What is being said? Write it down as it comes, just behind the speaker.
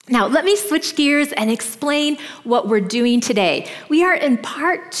Now, let me switch gears and explain what we're doing today. We are in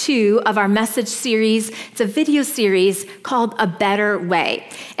part 2 of our message series. It's a video series called A Better Way.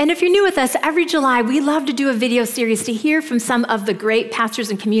 And if you're new with us, every July, we love to do a video series to hear from some of the great pastors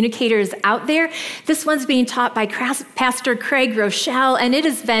and communicators out there. This one's being taught by Pastor Craig Rochelle, and it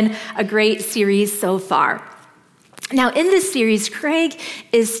has been a great series so far. Now, in this series, Craig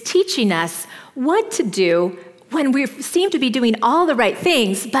is teaching us what to do when we seem to be doing all the right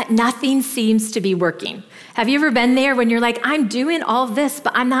things, but nothing seems to be working. Have you ever been there when you're like, I'm doing all this,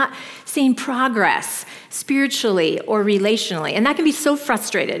 but I'm not seeing progress spiritually or relationally? And that can be so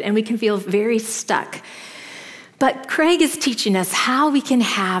frustrated, and we can feel very stuck. But Craig is teaching us how we can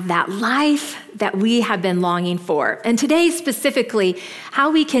have that life that we have been longing for. And today specifically,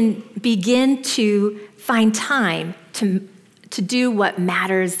 how we can begin to find time to do what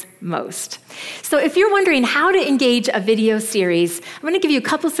matters most. So if you're wondering how to engage a video series, I'm going to give you a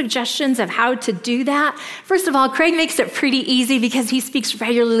couple suggestions of how to do that. First of all, Craig makes it pretty easy because he speaks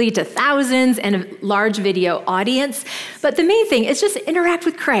regularly to thousands and a large video audience. But the main thing is just interact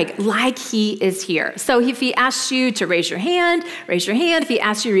with Craig like he is here. So if he asks you to raise your hand, raise your hand. If he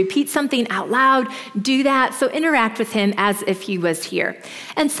asks you to repeat something out loud, do that. So interact with him as if he was here.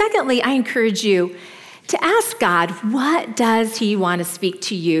 And secondly, I encourage you to ask God, what does he want to speak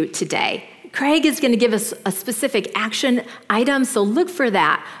to you today? Craig is going to give us a specific action item, so look for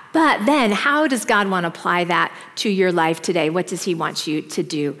that. But then how does God want to apply that to your life today? What does he want you to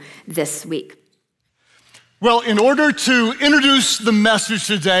do this week? Well, in order to introduce the message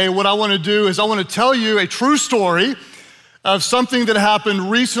today, what I want to do is I want to tell you a true story of something that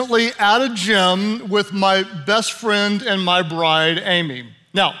happened recently at a gym with my best friend and my bride, Amy.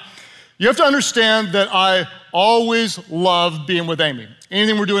 Now, you have to understand that I always love being with Amy.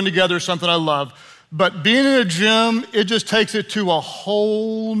 Anything we're doing together is something I love. But being in a gym, it just takes it to a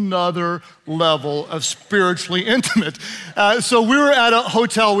whole nother level of spiritually intimate. So we were at a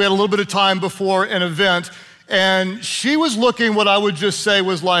hotel. We had a little bit of time before an event. And she was looking what I would just say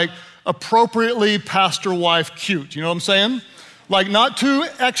was like appropriately pastor wife cute. You know what I'm saying? Like not too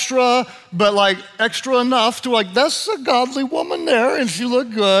extra, but like extra enough to like, that's a godly woman there. And she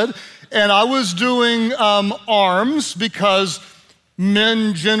looked good. And I was doing arms because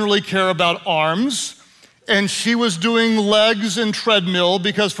men generally care about arms. And she was doing legs and treadmill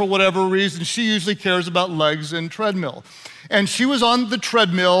because for whatever reason, she usually cares about legs and treadmill. And she was on the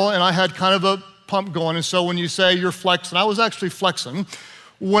treadmill and I had kind of a pump going. And so when you say you're flexing, I was actually flexing.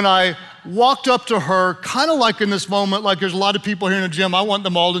 When I walked up to her, kind of like in this moment, like there's a lot of people here in the gym, I want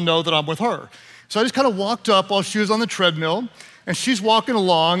them all to know that I'm with her. So I just kind of walked up while she was on the treadmill. And she's walking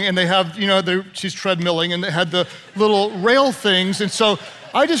along and they have, she's treadmilling and they had the little rail things. And so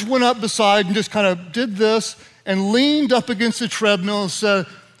I just went up beside and just kind of did this and leaned up against the treadmill and said,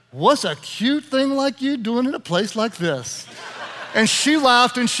 what's a cute thing like you doing in a place like this? And she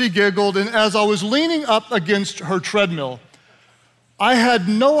laughed and she giggled. And as I was leaning up against her treadmill, I had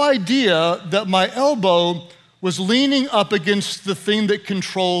no idea that my elbow was leaning up against the thing that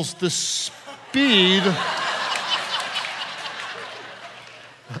controls the speed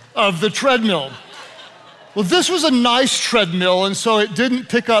of the treadmill. Well, this was a nice treadmill, and so it didn't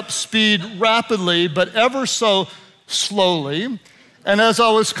pick up speed rapidly, but ever so slowly. And as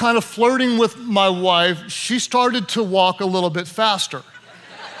I was kind of flirting with my wife, she started to walk a little bit faster.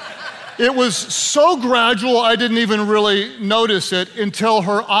 It was so gradual, I didn't even really notice it until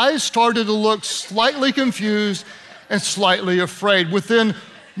her eyes started to look slightly confused and slightly afraid. Within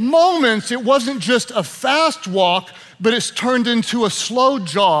moments, it wasn't just a fast walk, but it's turned into a slow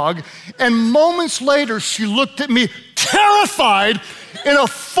jog. And moments later, she looked at me terrified in a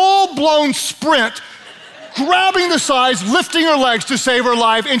full-blown sprint, grabbing the sides, lifting her legs to save her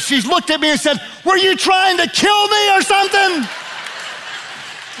life. And she's looked at me and said, were you trying to kill me or something?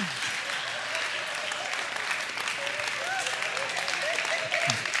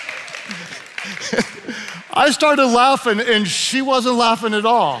 I started laughing and she wasn't laughing at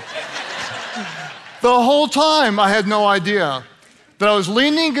all. The whole time I had no idea that I was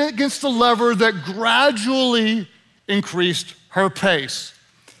leaning against the lever that gradually increased her pace.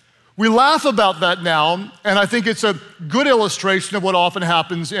 We laugh about that now, and I think it's a good illustration of what often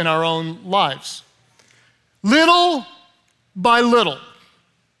happens in our own lives. Little by little,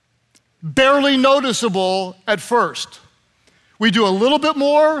 barely noticeable at first, we do a little bit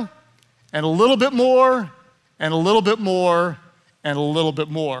more, and a little bit more, and a little bit more, and a little bit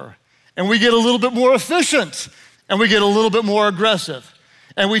more. And we get a little bit more efficient, and we get a little bit more aggressive.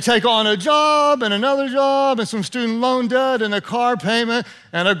 And we take on a job and another job and some student loan debt and a car payment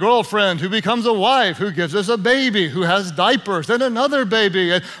and a girlfriend who becomes a wife, who gives us a baby, who has diapers and another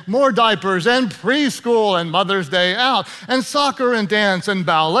baby and more diapers and preschool and Mother's Day out and soccer and dance and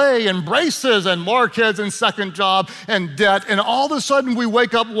ballet and braces and more kids and second job and debt. And all of a sudden we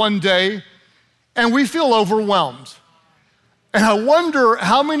wake up one day and we feel overwhelmed. And I wonder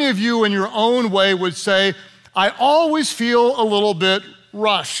how many of you in your own way would say, I always feel a little bit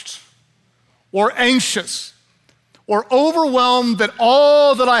rushed or anxious or overwhelmed that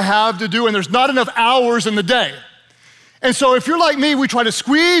all that I have to do and there's not enough hours in the day. And so if you're like me, we try to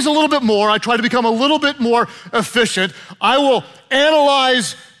squeeze a little bit more. I try to become a little bit more efficient. I will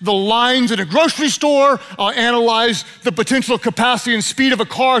analyze the lines in a grocery store. I'll analyze the potential capacity and speed of a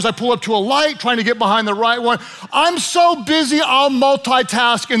car as I pull up to a light, trying to get behind the right one. I'm so busy, I'll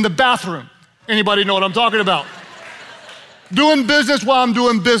multitask in the bathroom. Anybody know what I'm talking about? Doing business while I'm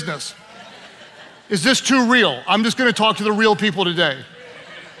doing business. Is this too real? I'm just gonna talk to the real people today.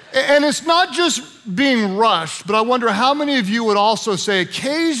 And it's not just being rushed, but I wonder how many of you would also say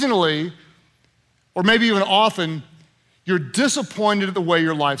occasionally, or maybe even often, you're disappointed at the way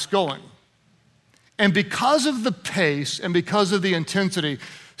your life's going. And because of the pace and because of the intensity,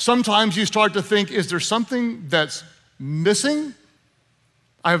 sometimes you start to think, is there something that's missing?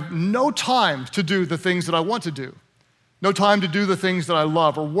 I have no time to do the things that I want to do. No time to do the things that I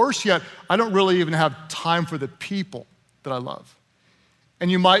love. Or worse yet, I don't really even have time for the people that I love. And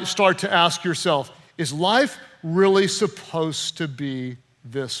you might start to ask yourself, is life really supposed to be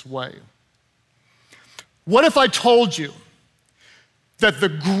this way? What if I told you that the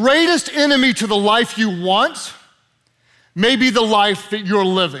greatest enemy to the life you want may be the life that you're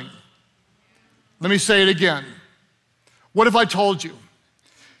living? Let me say it again. What if I told you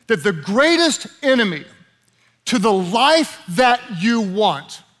that the greatest enemy to the life that you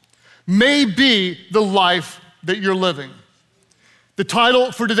want may be the life that you're living? The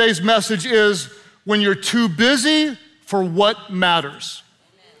title for today's message is When You're Too Busy for What Matters.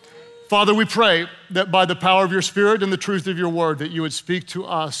 Father, we pray that by the power of your Spirit and the truth of your word, that you would speak to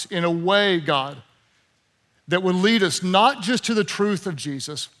us in a way, God, that would lead us not just to the truth of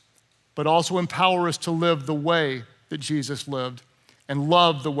Jesus, but also empower us to live the way that Jesus lived and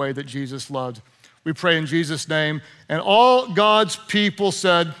love the way that Jesus loved. We pray in Jesus' name. And all God's people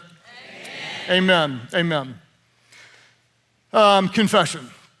said, amen. Amen. Confession.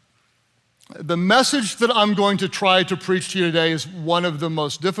 The message that I'm going to try to preach to you today is one of the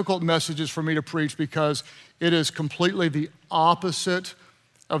most difficult messages for me to preach because it is completely the opposite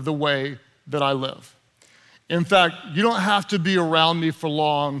of the way that I live. In fact, you don't have to be around me for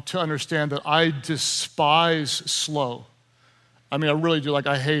long to understand that I despise slow. I mean, I really do. Like,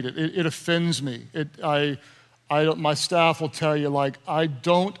 I hate it. It offends me. My staff will tell you, like, I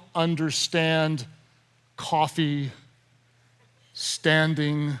don't understand coffee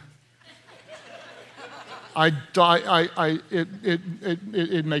standing. It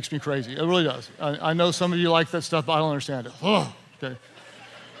makes me crazy. It really does. I know some of you like that stuff, but I don't understand it. Oh, okay.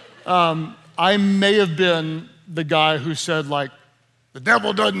 I may have been the guy who said, like, the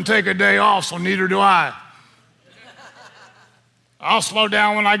devil doesn't take a day off, so neither do I. I'll slow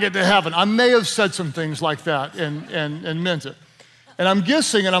down when I get to heaven. I may have said some things like that and meant it. And I'm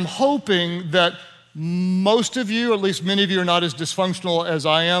guessing and I'm hoping that most of you, or at least many of you, are not as dysfunctional as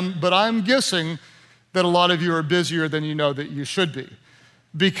I am, but I'm guessing that a lot of you are busier than you know that you should be.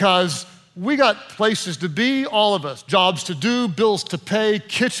 Because we got places to be, all of us, jobs to do, bills to pay,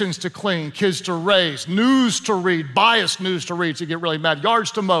 kitchens to clean, kids to raise, news to read, biased news to read, so you get really mad, yards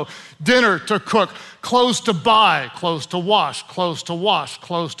to mow, dinner to cook, clothes to buy, clothes to wash, clothes to wash,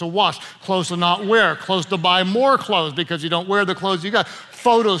 clothes to wash, clothes to not wear, clothes to buy more clothes because you don't wear the clothes you got,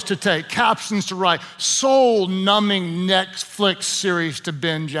 photos to take, captions to write, soul-numbing Netflix series to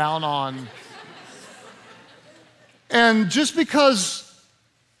binge out on. And just because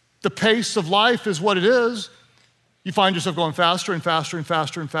the pace of life is what it is, you find yourself going faster and faster and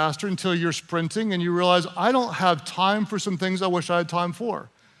faster and faster until you're sprinting and you realize, I don't have time for some things I wish I had time for.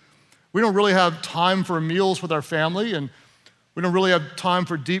 We don't really have time for meals with our family, and we don't really have time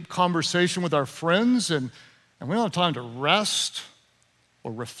for deep conversation with our friends, and we don't have time to rest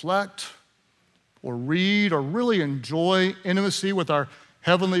or reflect or read or really enjoy intimacy with our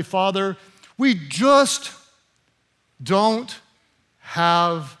Heavenly Father. We just don't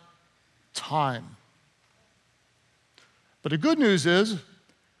have time. But the good news is,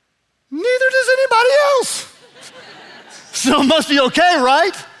 neither does anybody else. So it must be okay,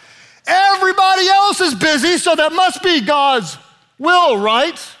 right? Everybody else is busy, so that must be God's will,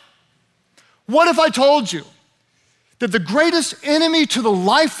 right? What if I told you that the greatest enemy to the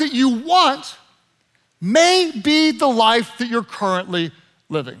life that you want may be the life that you're currently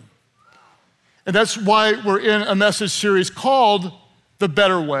living. And that's why we're in a message series called The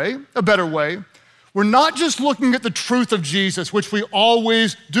Better Way, A Better Way. We're not just looking at the truth of Jesus, which we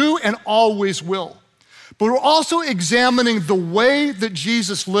always do and always will, but we're also examining the way that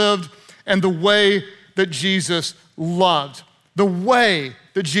Jesus lived and the way that Jesus loved. The way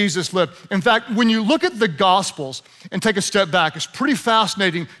that Jesus lived. In fact, when you look at the Gospels and take a step back, it's pretty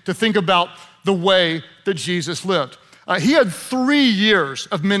fascinating to think about the way that Jesus lived. He had 3 years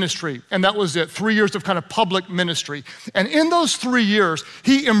of ministry, and that was it, 3 years of kind of public ministry. And in those 3 years,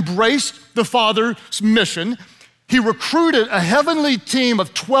 he embraced the Father's mission. He recruited a heavenly team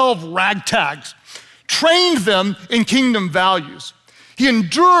of 12 ragtags, trained them in kingdom values. He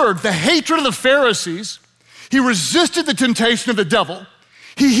endured the hatred of the Pharisees. He resisted the temptation of the devil.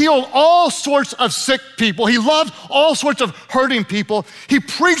 He healed all sorts of sick people. He loved all sorts of hurting people. He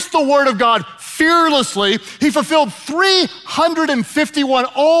preached the word of God fearlessly. He fulfilled 351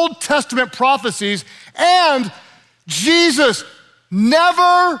 Old Testament prophecies, and Jesus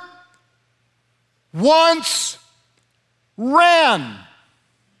never once ran.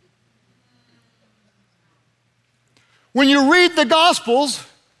 When you read the Gospels,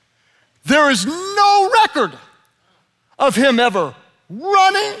 there is no record of him ever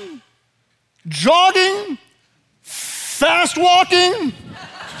running, jogging, fast walking,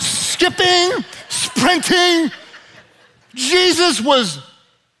 skipping, sprinting. Jesus was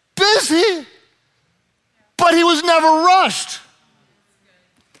busy, but he was never rushed.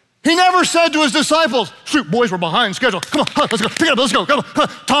 He never said to his disciples, shoot, boys, we're behind schedule. Come on, let's go, pick it up, let's go, come on.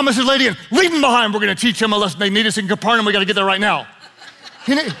 Thomas is late in, leave him behind. We're gonna teach him a lesson. They need us in Capernaum, we gotta get there right now.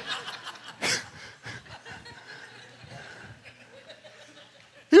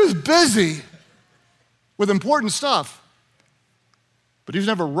 He was busy with important stuff, but he was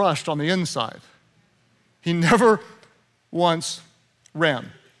never rushed on the inside. He never once ran.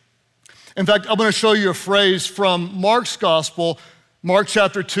 In fact, I'm gonna show you a phrase from Mark's gospel, Mark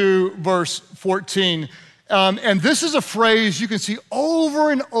chapter 2, verse 14. And this is a phrase you can see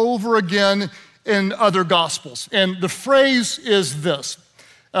over and over again in other gospels. And the phrase is this.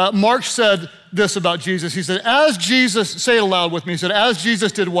 Mark said this about Jesus. He said, as Jesus, say it aloud with me. He said, as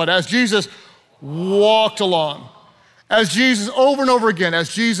Jesus did what? As Jesus walked along. As Jesus, over and over again, as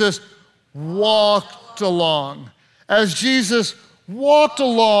Jesus walked along. As Jesus walked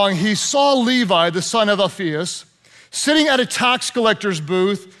along, he saw Levi, the son of Alphaeus, sitting at a tax collector's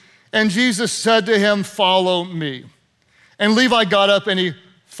booth, and Jesus said to him, follow me. And Levi got up and he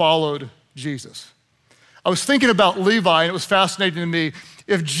followed Jesus. I was thinking about Levi, and it was fascinating to me.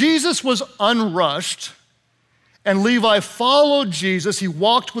 If Jesus was unrushed and Levi followed Jesus, he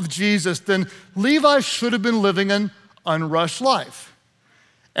walked with Jesus, then Levi should have been living an unrushed life.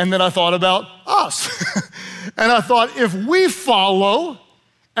 And then I thought about us. And I thought, if we follow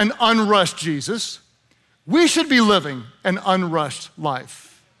an unrushed Jesus, we should be living an unrushed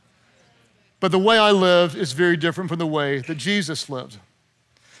life. But the way I live is very different from the way that Jesus lived.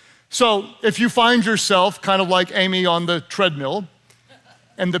 So if you find yourself kind of like Amy on the treadmill,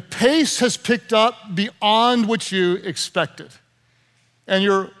 and the pace has picked up beyond what you expected, and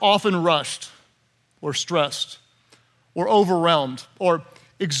you're often rushed or stressed or overwhelmed or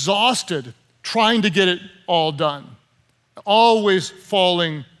exhausted trying to get it all done, always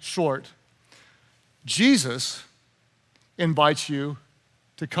falling short, Jesus invites you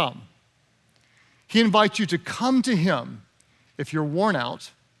to come. He invites you to come to him if you're worn out,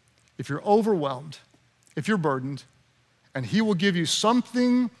 if you're overwhelmed, if you're burdened, and he will give you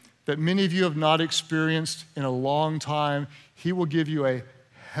something that many of you have not experienced in a long time. He will give you a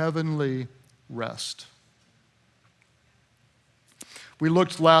heavenly rest. We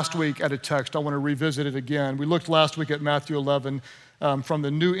looked last week at a text. I want to revisit it again. We looked last week at Matthew 11 from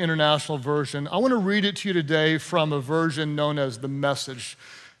the New International Version. I want to read it to you today from a version known as the Message.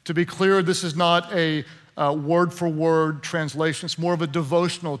 To be clear, this is not a word-for-word translation. It's more of a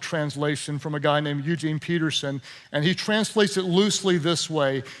devotional translation from a guy named Eugene Peterson, and he translates it loosely this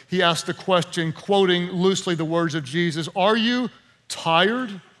way. He asked the question, quoting loosely the words of Jesus, are you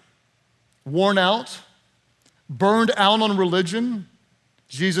tired, worn out, burned out on religion?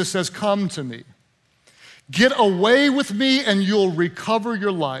 Jesus says, come to me. Get away with me and you'll recover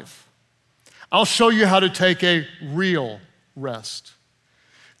your life. I'll show you how to take a real rest.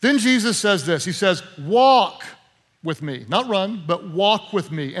 Then Jesus says this, he says, walk with me, not run, but walk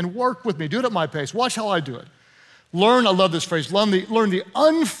with me and work with me. Do it at my pace. Watch how I do it. Learn, I love this phrase, learn the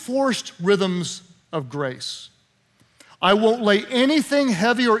unforced rhythms of grace. I won't lay anything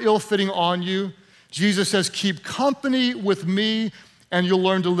heavy or ill-fitting on you. Jesus says, keep company with me and you'll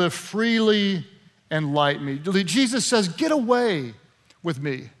learn to live freely and lightly. Jesus says, get away with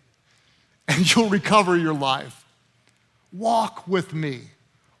me and you'll recover your life. Walk with me.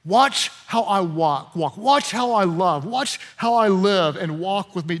 Watch how I walk. Watch how I love. Watch how I live and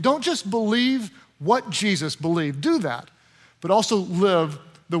walk with me. Don't just believe what Jesus believed. Do that, but also live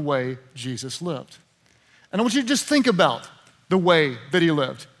the way Jesus lived. And I want you to just think about the way that he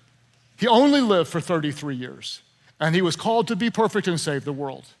lived. He only lived for 33 years, and he was called to be perfect and save the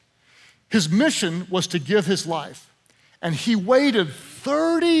world. His mission was to give his life, and he waited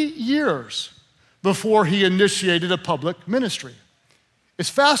 30 years before he initiated a public ministry. It's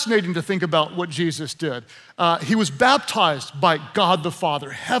fascinating to think about what Jesus did. He was baptized by God the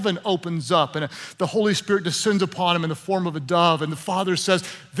Father. Heaven opens up and the Holy Spirit descends upon him in the form of a dove. And the Father says,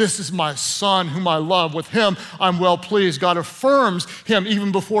 this is my Son whom I love. With him, I'm well pleased. God affirms him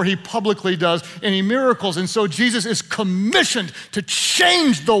even before he publicly does any miracles. And so Jesus is commissioned to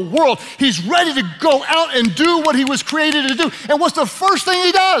change the world. He's ready to go out and do what he was created to do. And what's the first thing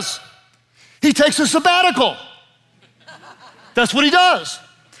he does? He takes a sabbatical. That's what he does.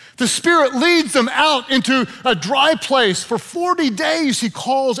 The Spirit leads them out into a dry place. For 40 days, he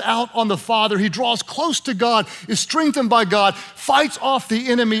calls out on the Father. He draws close to God, is strengthened by God, fights off the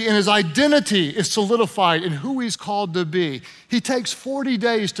enemy, and his identity is solidified in who he's called to be. He takes 40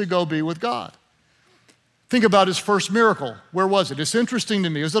 days to go be with God. Think about his first miracle. Where was it? It's interesting to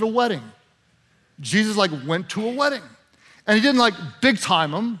me. It was at a wedding. Jesus went to a wedding. And he didn't big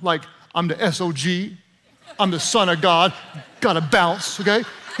time him, I'm the SOG. I'm the Son of God, gotta bounce, okay?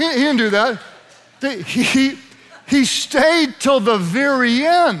 He didn't do that. He stayed till the very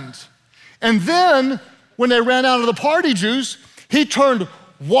end. And then, when they ran out of the party juice, he turned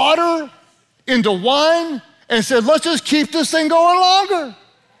water into wine and said, let's just keep this thing going longer.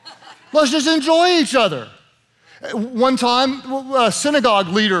 Let's just enjoy each other. One time, a synagogue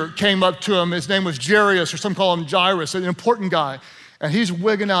leader came up to him. His name was Jairus, or some call him Jairus, an important guy. And he's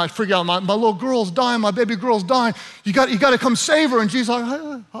wigging out, freaking out. My little girl's dying, my baby girl's dying. You got to come save her. And Jesus like,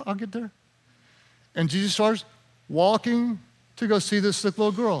 hey, I'll get there. And Jesus starts walking to go see this sick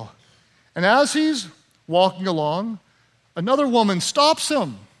little girl. And as he's walking along, another woman stops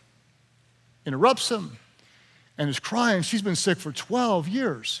him, interrupts him, and is crying. She's been sick for 12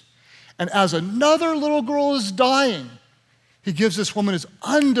 years. And as another little girl is dying, he gives this woman his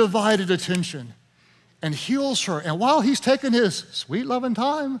undivided attention and heals her. And while he's taking his sweet loving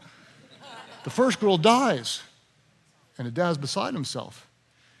time, the first girl dies. And the dad's beside himself.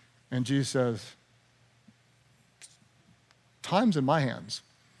 And Jesus says, time's in my hands.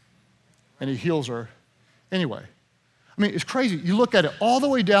 And he heals her anyway. I mean, it's crazy. You look at it all the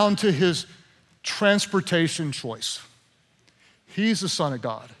way down to his transportation choice. He's the Son of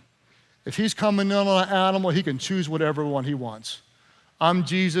God. If he's coming in on an animal, he can choose whatever one he wants. I'm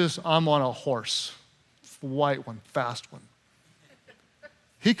Jesus, I'm on a horse. White one, fast one.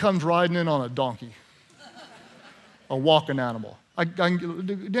 He comes riding in on a donkey, a walking animal. There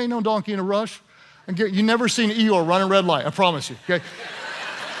ain't no donkey in a rush. You never seen Eeyore run a red light, I promise you, okay?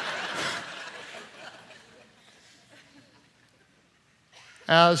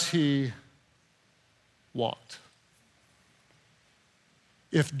 As he walked.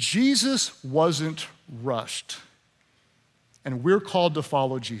 If Jesus wasn't rushed, and we're called to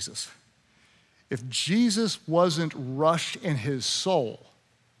follow Jesus, if Jesus wasn't rushed in his soul,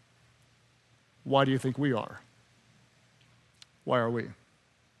 why do you think we are? Why are we?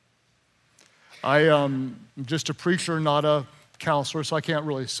 I'm just a preacher, not a counselor, so I can't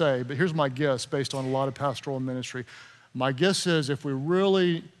really say, but here's my guess based on a lot of pastoral ministry. My guess is if we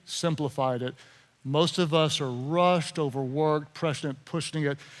really simplified it, most of us are rushed, overworked, pushing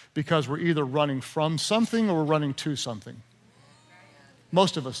it because we're either running from something or we're running to something.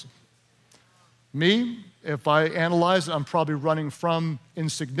 Most of us. Me, if I analyze it, I'm probably running from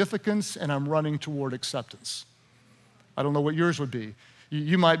insignificance and I'm running toward acceptance. I don't know what yours would be.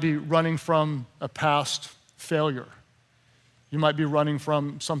 You might be running from a past failure. You might be running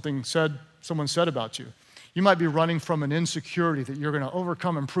from something someone said about you. You might be running from an insecurity that you're going to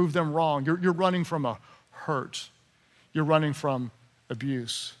overcome and prove them wrong. You're running from a hurt. You're running from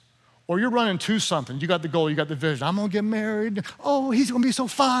abuse. Or you're running to something. You got the goal, you got the vision. I'm going to get married. Oh, he's going to be so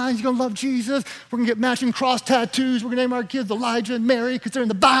fine. He's going to love Jesus. We're going to get matching cross tattoos. We're going to name our kids Elijah and Mary because they're in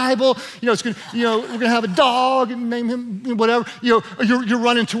the Bible. We're going to have a dog and name him whatever. You're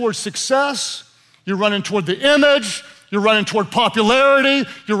running towards success. You're running toward the image. You're running toward popularity.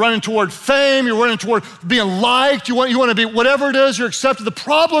 You're running toward fame. You're running toward being liked. You want to be whatever it is, you're accepted. The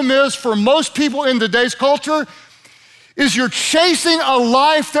problem is for most people in today's culture is you're chasing a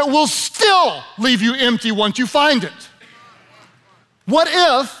life that will still leave you empty once you find it. What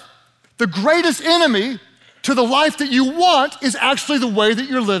if the greatest enemy to the life that you want is actually the way that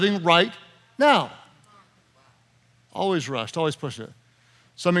you're living right now? Always rushed, always push it.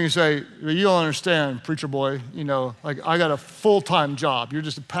 Some of you say, well, you don't understand, preacher boy, like I got a full-time job. You're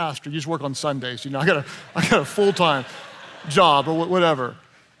just a pastor, you just work on Sundays. I got a full-time job or whatever.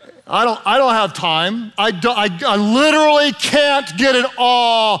 I don't have time. I literally can't get it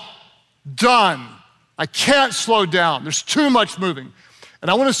all done. I can't slow down. There's too much moving. And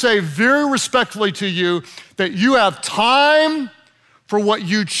I want to say very respectfully to you that you have time for what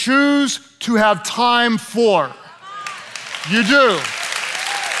you choose to have time for. You do.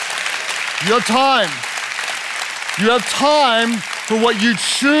 You have time. You have time for what you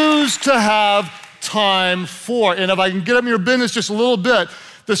choose to have time for. And if I can get up in your business just a little bit,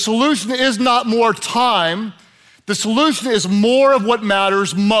 the solution is not more time. The solution is more of what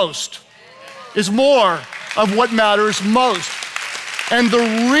matters most. Is more of what matters most. And the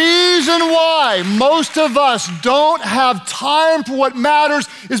reason why most of us don't have time for what matters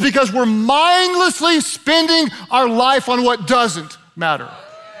is because we're mindlessly spending our life on what doesn't matter.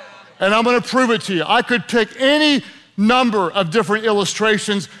 And I'm gonna prove it to you. I could pick any number of different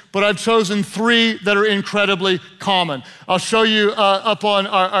illustrations, but I've chosen 3 that are incredibly common. I'll show you up on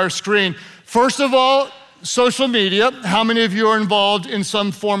our screen. First of all, social media. How many of you are involved in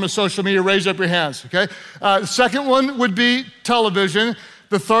some form of social media? Raise up your hands, okay? The second one would be television.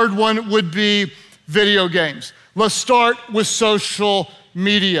 The third one would be video games. Let's start with social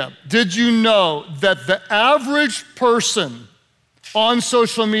media. Did you know that the average person on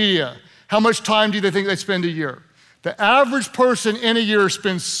social media, how much time do they think they spend a year? The average person in a year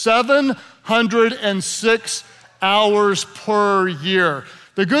spends 706 hours per year.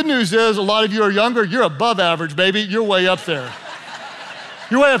 The good news is a lot of you are younger, you're above average, baby. You're way up there.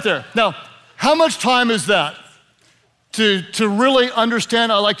 You're way up there. Now, how much time is that? To really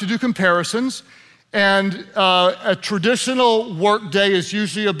understand, I like to do comparisons, and a traditional work day is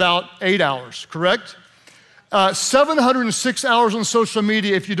usually about 8 hours, correct? 706 hours on social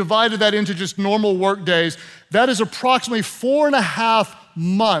media, if you divided that into just normal work days, that is approximately 4.5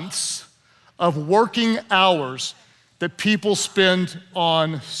 months of working hours that people spend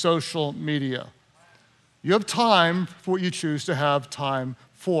on social media. You have time for what you choose to have time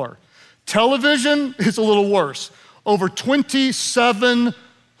for. Television is a little worse. Over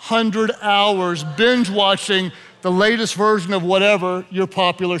 2,700 hours binge watching the latest version of whatever your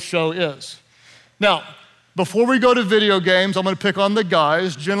popular show is. Now, before we go to video games, I'm gonna pick on the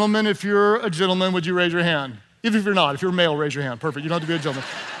guys. Gentlemen, if you're a gentleman, would you raise your hand? Even if you're not, if you're a male, raise your hand. Perfect, you don't have to be a gentleman.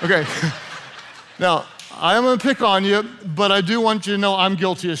 Okay, now, I am gonna pick on you, but I do want you to know I'm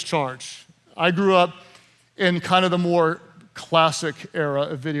guilty as charged. I grew up in kind of the more classic era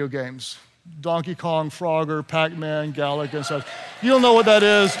of video games. Donkey Kong, Frogger, Pac-Man, Galaga, and stuff. You don't know what that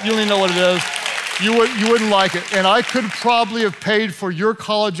is, you don't even know what it is. You wouldn't like it. And I could probably have paid for your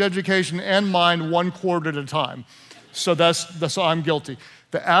college education and mine 1 quarter at a time. So that's why I'm guilty.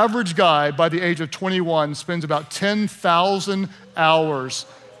 The average guy by the age of 21 spends about 10,000 hours.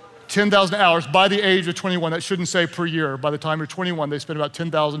 10,000 hours by the age of 21. That shouldn't say per year. By the time you're 21, they spend about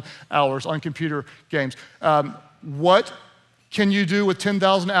 10,000 hours on computer games. What can you do with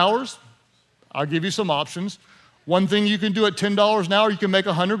 10,000 hours? I'll give you some options. One thing you can do at $10 an hour, you can make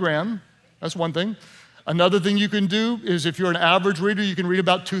 100 grand. That's one thing. Another thing you can do is if you're an average reader, you can read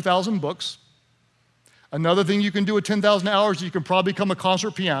about 2,000 books. Another thing you can do at 10,000 hours, you can probably become a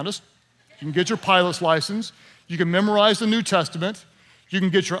concert pianist. You can get your pilot's license. You can memorize the New Testament. You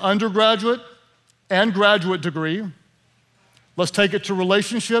can get your undergraduate and graduate degree. Let's take it to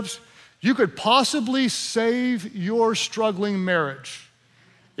relationships. You could possibly save your struggling marriage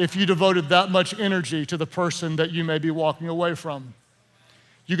if you devoted that much energy to the person that you may be walking away from.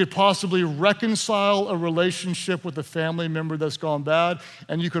 You could possibly reconcile a relationship with a family member that's gone bad,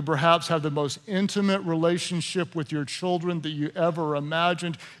 and you could perhaps have the most intimate relationship with your children that you ever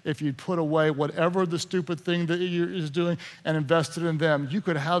imagined if you'd put away whatever the stupid thing that you're doing and invested in them. You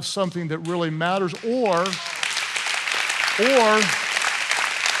could have something that really matters, or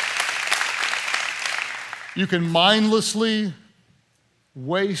you can mindlessly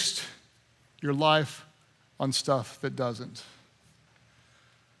waste your life on stuff that doesn't.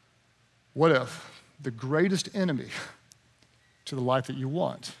 What if the greatest enemy to the life that you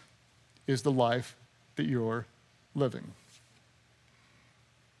want is the life that you're living?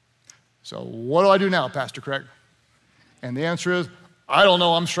 So what do I do now, Pastor Craig? And the answer is, I don't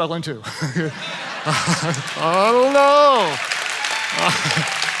know, I'm struggling too. I don't know.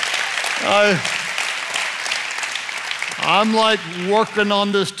 I'm like working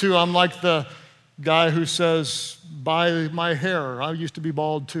on this too. I'm like the guy who says, buy my hair. I used to be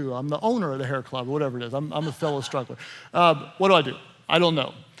bald too. I'm the owner of the hair club, whatever it is. I'm a fellow struggler. What do? I don't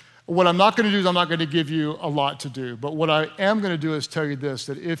know. What I'm not going to do is I'm not going to give you a lot to do. But what I am going to do is tell you this,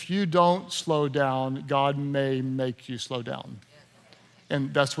 that if you don't slow down, God may make you slow down.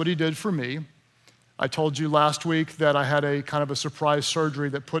 And that's what he did for me. I told you last week that I had a kind of a surprise surgery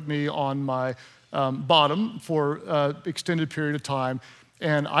that put me on my bottom for an extended period of time.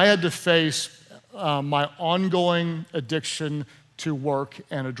 And I had to face my ongoing addiction to work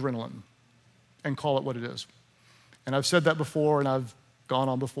and adrenaline and call it what it is. And I've said that before, and I've gone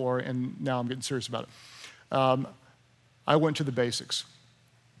on before, and now I'm getting serious about it. I went to the basics.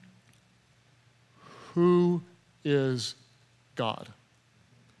 Who is God?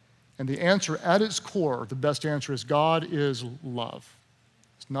 And the answer at its core, the best answer is God is love.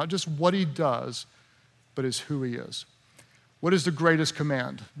 It's not just what he does, but it's who he is. What is the greatest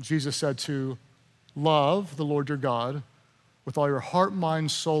command? Jesus said to love the Lord your God with all your heart,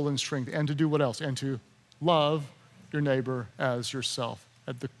 mind, soul, and strength, and to do what else? And to love your neighbor as yourself.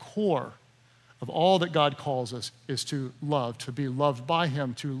 At the core of all that God calls us is to love, to be loved by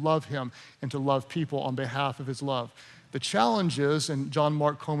him, to love him, and to love people on behalf of his love. The challenge is, and John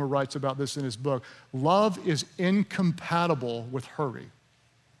Mark Comer writes about this in his book, love is incompatible with hurry.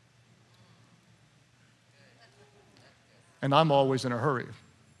 And I'm always in a hurry.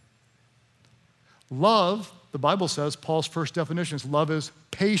 Love, the Bible says, Paul's first definition is love is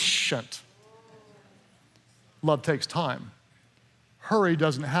patient. Love takes time. Hurry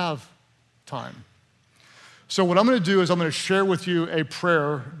doesn't have time. So what I'm going to do is I'm going to share with you a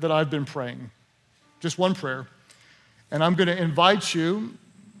prayer that I've been praying, just one prayer. And I'm going to invite you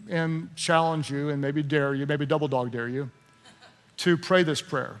and challenge you and maybe dare you, maybe double dog dare you, to pray this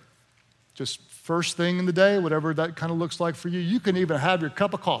prayer. Just first thing in the day, whatever that kind of looks like for you. You can even have your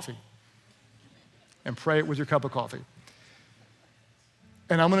cup of coffee and pray it with your cup of coffee.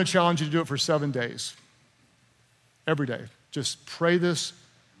 And I'm going to challenge you to do it for 7 days. Every day. Just pray this,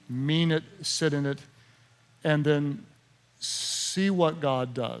 mean it, sit in it, and then see what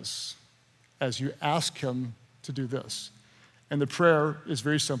God does as you ask him to do this. And the prayer is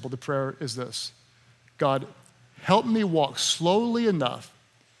very simple. The prayer is this: God, help me walk slowly enough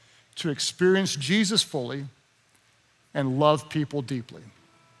to experience Jesus fully and love people deeply.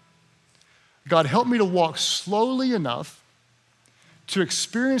 God, help me to walk slowly enough to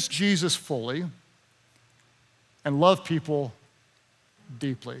experience Jesus fully and love people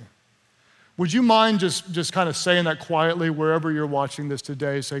deeply. Would you mind just kind of saying that quietly wherever you're watching this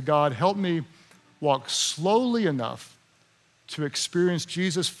today? Say, God, help me walk slowly enough to experience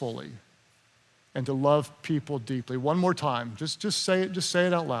Jesus fully and to love people deeply. One more time, just say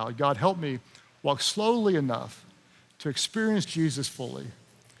it out loud. God, help me walk slowly enough to experience Jesus fully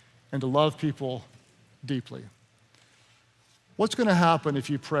and to love people deeply. What's going to happen if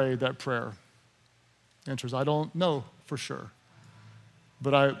you pray that prayer? The answer is, I don't know for sure.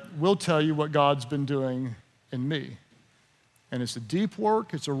 But I will tell you what God's been doing in me. And it's a deep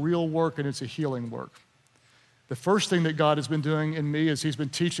work, it's a real work, and it's a healing work. The first thing that God has been doing in me is he's been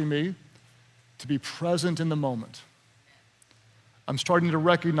teaching me to be present in the moment. I'm starting to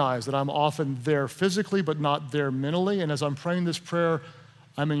recognize that I'm often there physically, but not there mentally. And as I'm praying this prayer,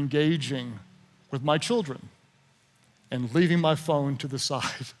 I'm engaging with my children and leaving my phone to the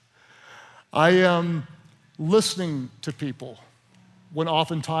side. I am listening to people when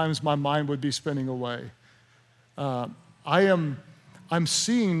oftentimes my mind would be spinning away. I'm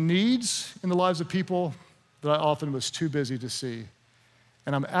seeing needs in the lives of people that I often was too busy to see.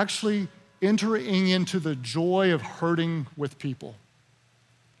 And I'm actually entering into the joy of hurting with people.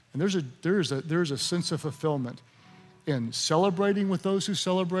 And there's a sense of fulfillment in celebrating with those who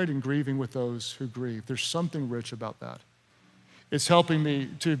celebrate and grieving with those who grieve. There's something rich about that. It's helping me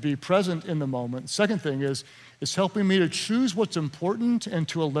to be present in the moment. Second thing is, it's helping me to choose what's important and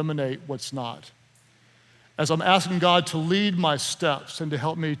to eliminate what's not. As I'm asking God to lead my steps and to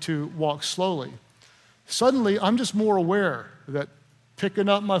help me to walk slowly, suddenly I'm just more aware that picking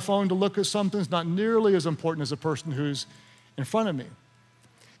up my phone to look at something is not nearly as important as the person who's in front of me.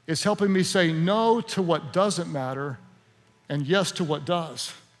 It's helping me say no to what doesn't matter and yes to what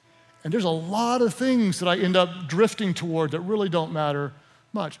does. And there's a lot of things that I end up drifting toward that really don't matter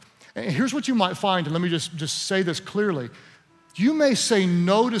much. And here's what you might find, and let me just say this clearly. You may say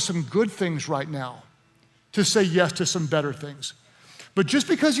no to some good things right now to say yes to some better things. But just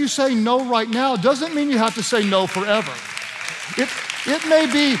because you say no right now doesn't mean you have to say no forever. It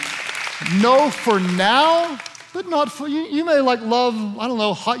may be no for now, but not for you. You may like love, I don't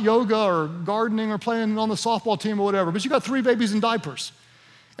know, hot yoga or gardening or playing on the softball team or whatever, but you got 3 babies in diapers.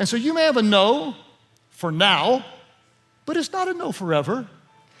 And so you may have a no for now, but it's not a no forever.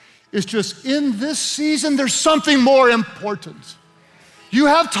 It's just in this season, there's something more important. You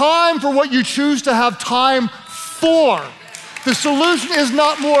have time for what you choose to have time for. The solution is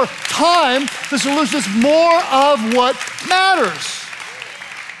not more time, the solution is more of what matters.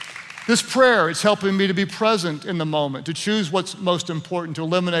 This prayer, it's helping me to be present in the moment, to choose what's most important, to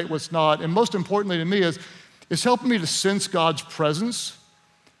eliminate what's not. And most importantly to me is, it's helping me to sense God's presence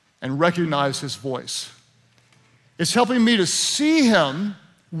and recognize his voice. It's helping me to see him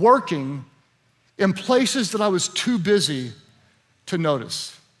working in places that I was too busy to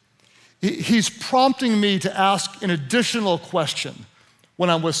notice. He's prompting me to ask an additional question when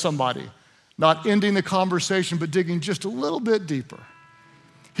I'm with somebody, not ending the conversation, but digging just a little bit deeper.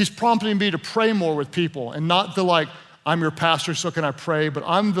 He's prompting me to pray more with people and not the like, I'm your pastor, so can I pray, but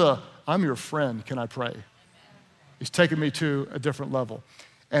I'm your friend, can I pray? He's taken me to a different level.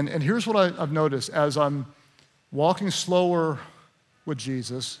 And here's what I've noticed as I'm walking slower with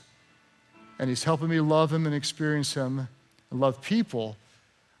Jesus, and he's helping me love him and experience him and love people,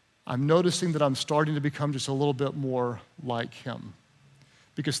 I'm noticing that I'm starting to become just a little bit more like him.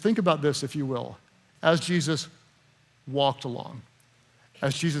 Because think about this, if you will. As Jesus walked along,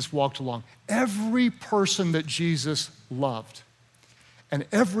 every person that Jesus loved and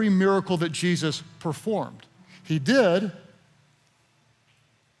every miracle that Jesus performed, he did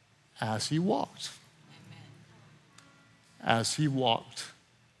as he walked. As he walked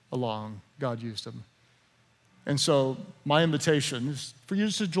along, God used him. And so my invitation is for you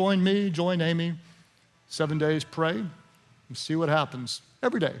just to join me, join Amy, 7 days, pray, and see what happens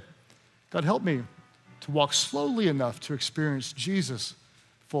every day. God, help me to walk slowly enough to experience Jesus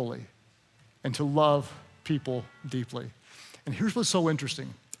fully and to love people deeply. And here's what's so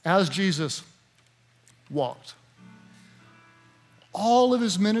interesting. As Jesus walked, all of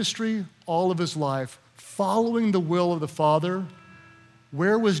his ministry, all of his life, following the will of the Father,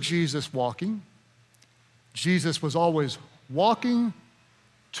 where was Jesus walking? Jesus was always walking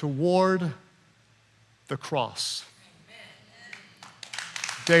toward the cross.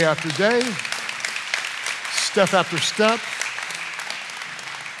 Day after day, step after step,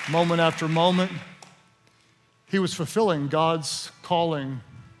 moment after moment, he was fulfilling God's calling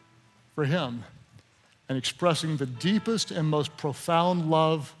for him and expressing the deepest and most profound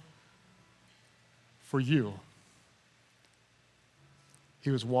love for you.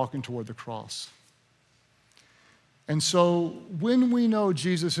 He was walking toward the cross. And so when we know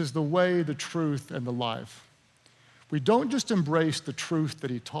Jesus is the way, the truth, and the life, we don't just embrace the truth that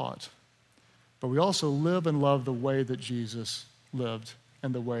he taught, but we also live and love the way that Jesus lived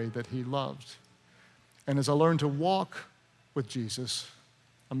and the way that he loved. And as I learn to walk with Jesus,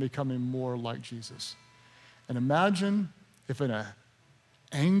 I'm becoming more like Jesus. And imagine if in an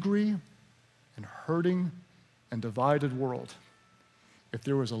angry and hurting and divided world, if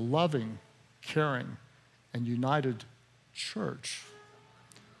there was a loving, caring, and united church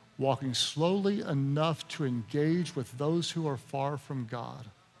walking slowly enough to engage with those who are far from God,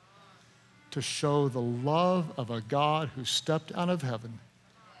 to show the love of a God who stepped out of heaven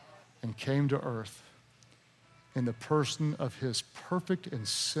and came to earth in the person of his perfect and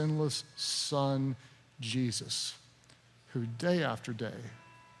sinless Son, Jesus, who day after day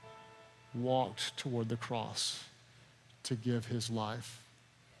walked toward the cross to give his life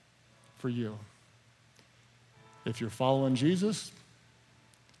for you. If you're following Jesus,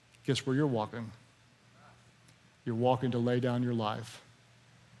 guess where you're walking? You're walking to lay down your life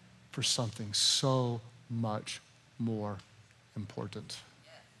for something so much more important.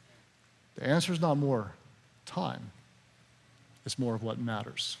 The answer is not more time. It's more of what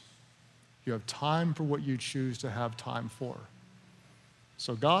matters. You have time for what you choose to have time for.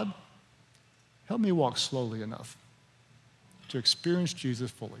 So God, help me walk slowly enough to experience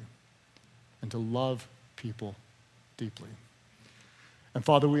Jesus fully and to love people deeply. And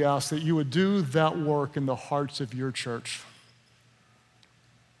Father, we ask that you would do that work in the hearts of your church.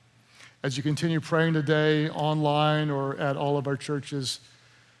 As you continue praying today online or at all of our churches,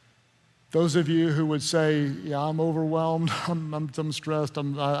 those of you who would say, yeah, I'm overwhelmed, I'm stressed,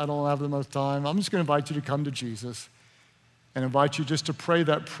 I don't have enough time, I'm just going to invite you to come to Jesus and invite you just to pray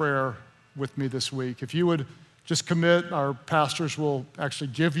that prayer with me this week. If you would just commit, our pastors will actually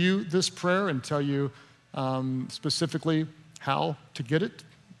give you this prayer and tell you specifically how to get it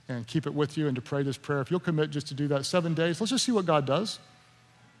and keep it with you and to pray this prayer. If you'll commit just to do that 7 days, let's just see what God does.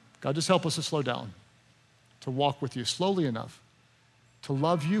 God, just help us to slow down, to walk with you slowly enough, to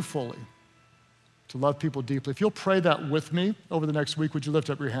love you fully, to love people deeply. If you'll pray that with me over the next week, would you lift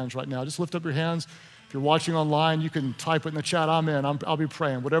up your hands right now? Just lift up your hands. If you're watching online, you can type it in the chat. I'm in. I'll be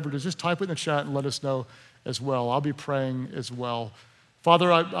praying. Whatever it is, just type it in the chat and let us know as well. I'll be praying as well.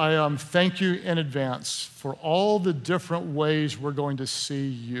 Father, I thank you in advance for all the different ways we're going to see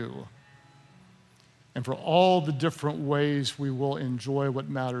you and for all the different ways we will enjoy what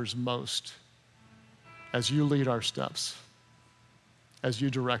matters most as you lead our steps, as you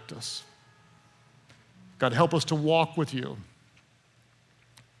direct us. God, help us to walk with you,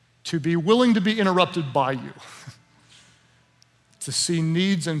 to be willing to be interrupted by you, to see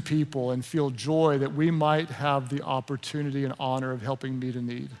needs in people and feel joy that we might have the opportunity and honor of helping meet a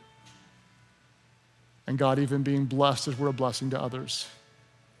need. And God, even being blessed as we're a blessing to others.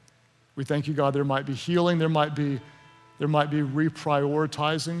 We thank you, God, there might be healing, there might be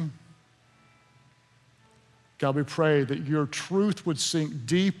reprioritizing. God, we pray that your truth would sink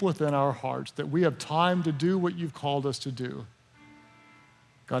deep within our hearts, that we have time to do what you've called us to do.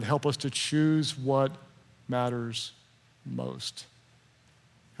 God, help us to choose what matters most.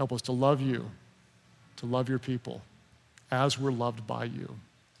 Help us to love you, to love your people as we're loved by you.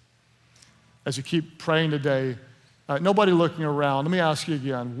 As you keep praying today, nobody looking around, let me ask you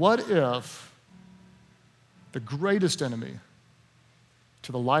again, what if the greatest enemy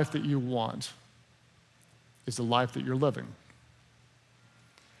to the life that you want is the life that you're living?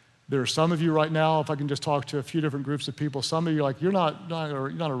 There are some of you right now, if I can just talk to a few different groups of people, some of you like, you're not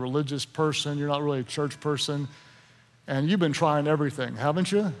a religious person, you're not really a church person, and you've been trying everything,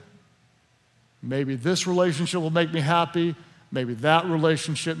 haven't you? Maybe this relationship will make me happy, maybe that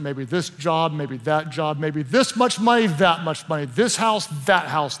relationship, maybe this job, maybe that job, maybe this much money, that much money, this house, that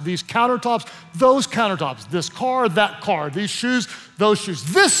house, these countertops, those countertops, this car, that car, these shoes, those shoes,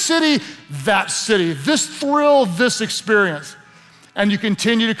 this city, that city, this thrill, this experience. And you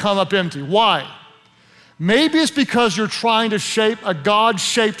continue to come up empty. Why? Maybe it's because you're trying to shape a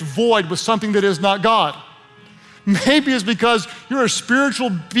God-shaped void with something that is not God. Maybe it's because you're a spiritual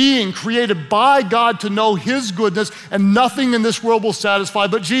being created by God to know his goodness and nothing in this world will satisfy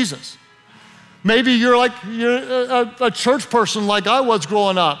but Jesus. Maybe you're a church person like I was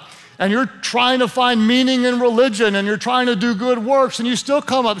growing up, and you're trying to find meaning in religion and you're trying to do good works and you still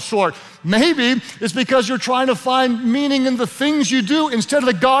come up short. Maybe it's because you're trying to find meaning in the things you do instead of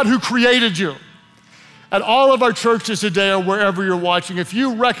the God who created you. At all of our churches today or wherever you're watching, if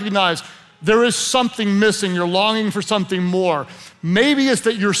you recognize there is something missing, you're longing for something more, maybe it's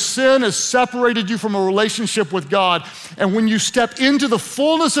that your sin has separated you from a relationship with God, and when you step into the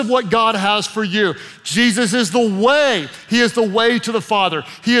fullness of what God has for you, Jesus is the way. He is the way to the Father.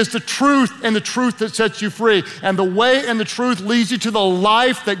 He is the truth and the truth that sets you free. And the way and the truth leads you to the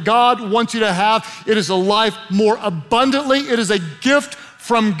life that God wants you to have. It is a life more abundantly. It is a gift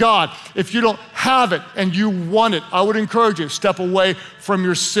from God. If you don't have it and you want it, I would encourage you, step away from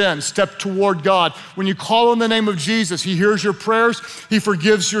your sin, step toward God. When you call on the name of Jesus, he hears your prayers, he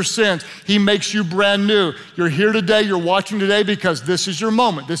forgives your sins, he makes you brand new. You're here today, you're watching today because this is your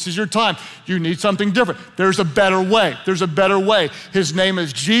moment, this is your time. You need something different. There's a better way. There's a better way. His name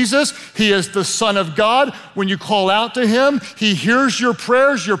is Jesus. He is the Son of God. When you call out to him, he hears your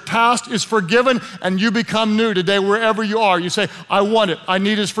prayers, your past is forgiven, and you become new today wherever you are. You say, I want it. I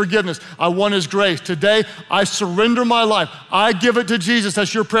need his forgiveness. I want his grace. Today, I surrender my life. I give it to Jesus.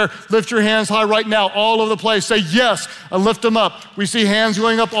 That's your prayer. Lift your hands high right now, all over the place. Say yes, and lift them up. We see hands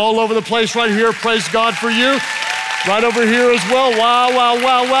going up all over the place right here. Praise God for you. Right over here as well. Wow, wow,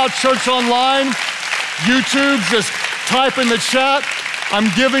 wow, wow. Church online, YouTube, just type in the chat, I'm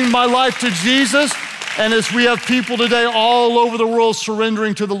giving my life to Jesus. And as we have people today all over the world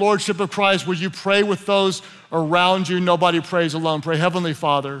surrendering to the Lordship of Christ, would you pray with those around you? Nobody prays alone. Pray, Heavenly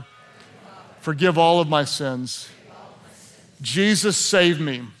Father, forgive all of my sins. Jesus, save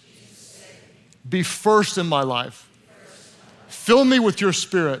me. Be first in my life. Fill me with your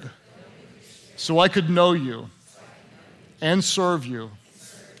Spirit so I could know you and serve you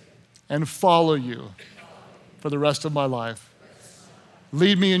and follow you for the rest of my life.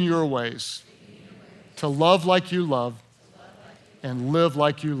 Lead me in your ways to love like you love and live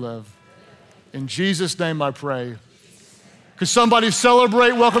like you live. In Jesus' name I pray. Could somebody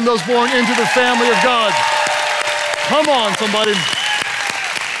celebrate, welcome those born into the family of God? Come on, somebody.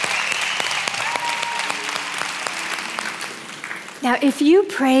 Now, if you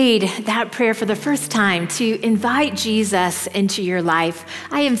prayed that prayer for the first time to invite Jesus into your life,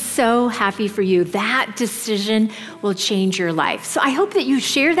 I am so happy for you. That decision will change your life. So I hope that you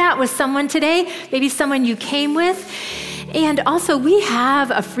share that with someone today, maybe someone you came with. And also, we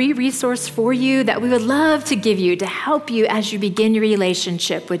have a free resource for you that we would love to give you to help you as you begin your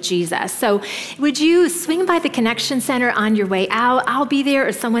relationship with Jesus. So would you swing by the Connection Center on your way out? I'll be there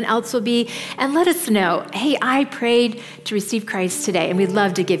or someone else will be, and let us know, hey, I prayed to receive Christ today, and we'd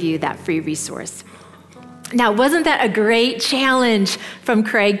love to give you that free resource. Now, wasn't that a great challenge from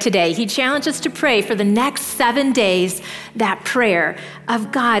Craig today? He challenged us to pray for the next 7 days, that prayer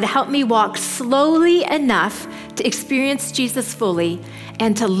of God, help me walk slowly enough to experience Jesus fully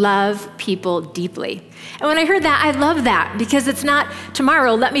and to love people deeply. And when I heard that, I love that because it's not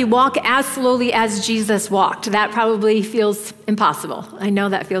tomorrow, let me walk as slowly as Jesus walked. That probably feels impossible. I know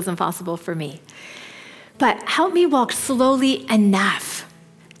that feels impossible for me. But help me walk slowly enough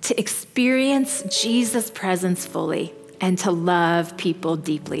to experience Jesus' presence fully and to love people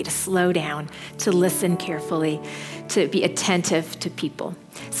deeply, to slow down, to listen carefully, to be attentive to people.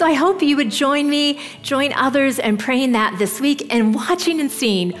 So I hope you would join me, join others in praying that this week and watching and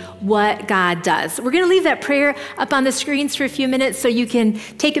seeing what God does. We're going to leave that prayer up on the screens for a few minutes so you can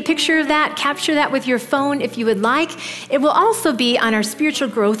take a picture of that, capture that with your phone if you would like. It will also be on our Spiritual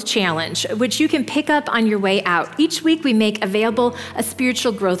Growth Challenge, which you can pick up on your way out. Each week we make available a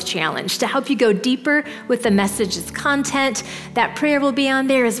Spiritual Growth Challenge to help you go deeper with the message's content. That prayer will be on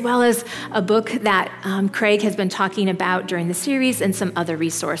there, as well as a book that Craig has been talking about during the series and some other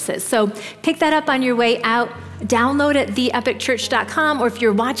resources. So pick that up on your way out, download at theepicchurch.com, or if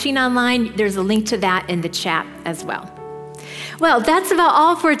you're watching online, there's a link to that in the chat as well. Well, that's about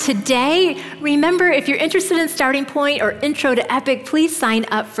all for today. Remember, if you're interested in Starting Point or Intro to Epic, please sign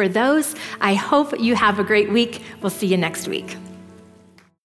up for those. I hope you have a great week. We'll see you next week.